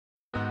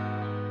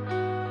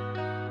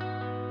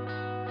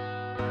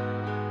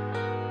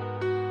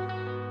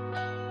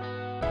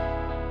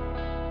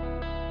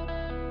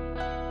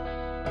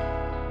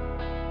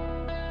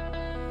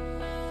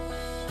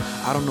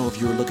I don't know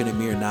if you were looking at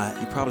me or not.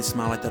 You probably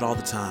smile like that all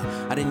the time.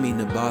 I didn't mean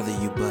to bother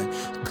you, but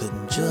I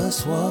couldn't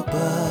just walk by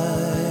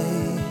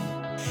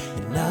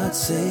and not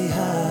say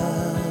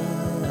hi.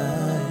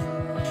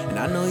 And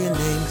I know your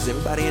name, cause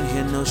everybody in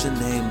here knows your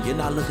name. You're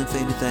not looking for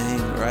anything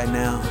right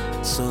now,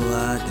 so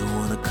I don't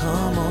wanna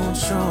come on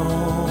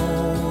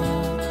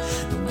strong.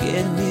 Don't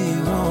get me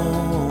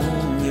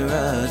wrong, your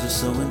eyes are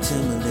so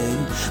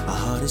intimidating. My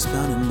heart is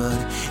pounding, but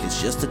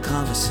it's just a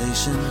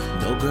conversation.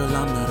 No, girl,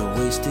 I'm not a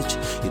wastage.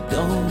 You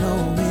don't know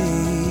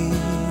me,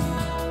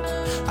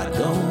 I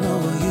don't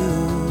know you,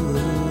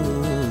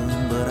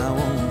 but I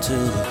want to.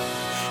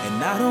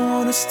 And I don't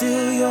wanna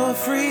steal your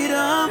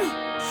freedom,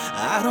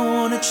 I don't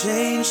wanna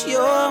change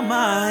your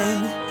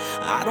mind.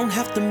 I don't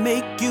have to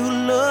make you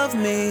love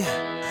me,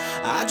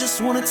 I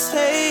just wanna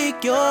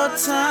take your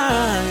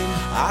time.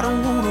 I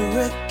don't wanna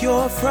wreck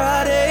your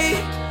Friday,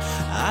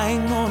 I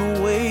ain't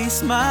gonna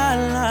waste my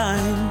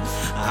line.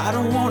 I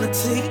don't wanna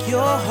take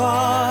your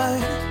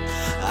heart,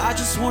 I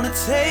just wanna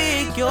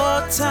take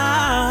your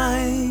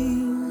time.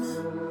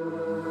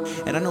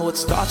 And I know it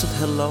starts with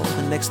hello.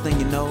 The next thing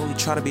you know, you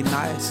try to be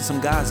nice and some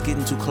guy's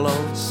getting too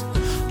close,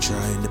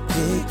 trying to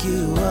pick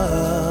you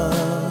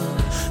up,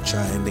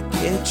 trying to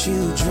get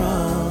you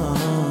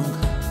drunk.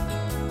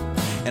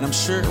 And I'm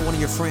sure one of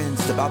your friends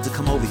is about to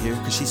come over here,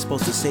 cause she's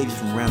supposed to save you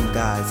from random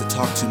guys that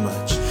talk too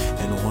much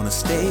and don't wanna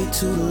stay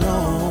too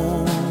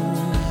long.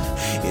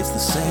 It's the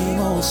same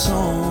old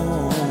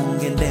song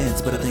and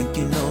dance, but I think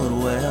you know it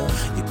well.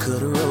 You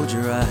could've rolled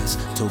your eyes,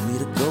 told me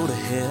to go to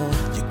hell.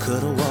 You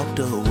could've walked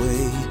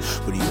away,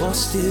 but you're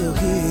still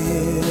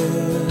here,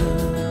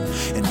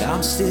 and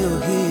I'm still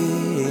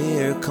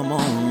here. Come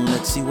on,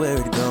 let's see where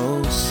it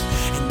goes.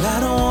 And I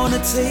don't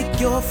wanna take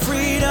your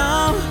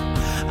freedom,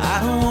 I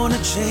don't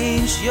wanna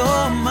change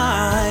your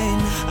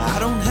mind. I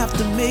don't have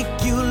to make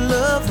you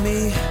love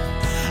me,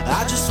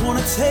 I just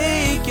wanna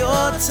take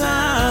your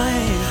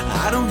time.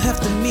 I don't have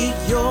to meet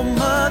your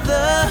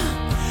mother,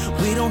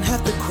 we don't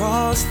have to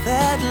cross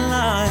that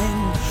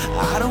line.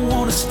 I don't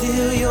wanna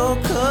steal your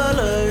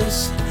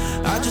colors,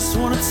 I just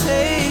wanna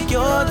take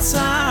your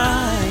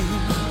time.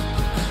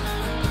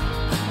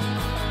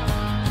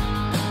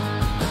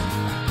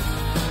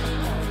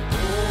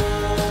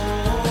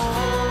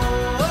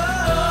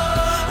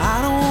 I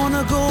don't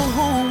wanna go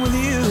home with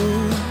you,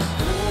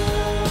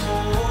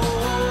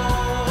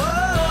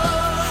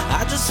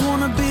 I just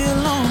wanna be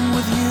alone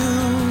with you.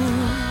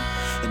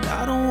 And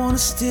I don't wanna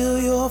steal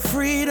your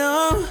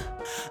freedom,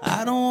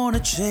 I don't wanna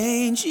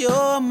change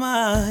your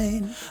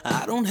mind.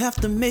 I don't have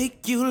to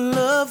make you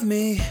love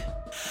me,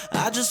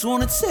 I just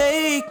wanna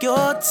take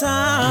your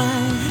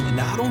time. And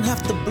I don't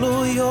have to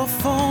blow your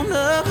phone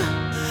up,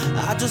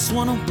 I just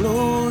wanna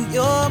blow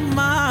your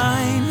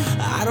mind.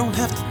 I don't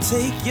have to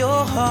take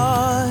your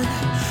heart,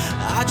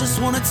 I just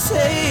wanna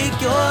take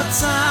your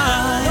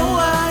time. No,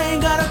 I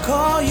ain't gotta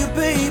call you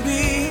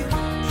baby,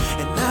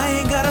 and I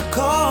ain't gotta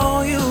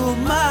call you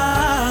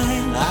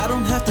mine. I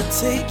don't have to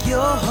take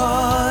your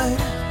heart,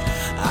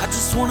 I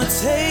just wanna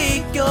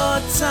take your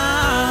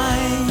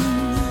time.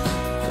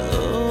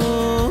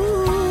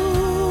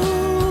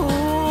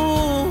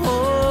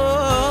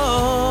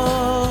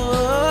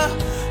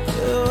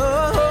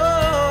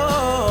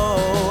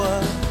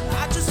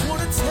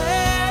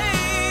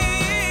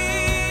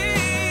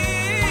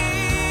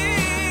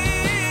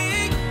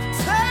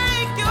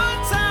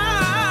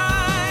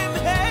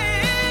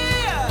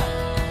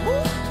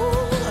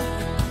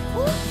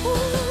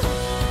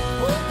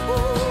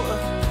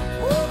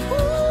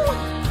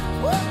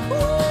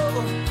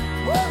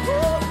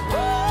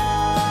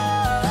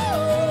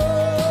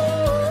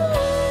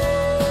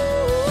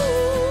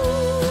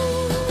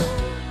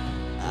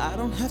 I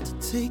don't have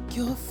to take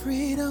your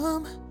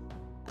freedom,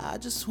 I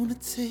just wanna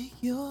take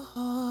your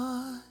heart.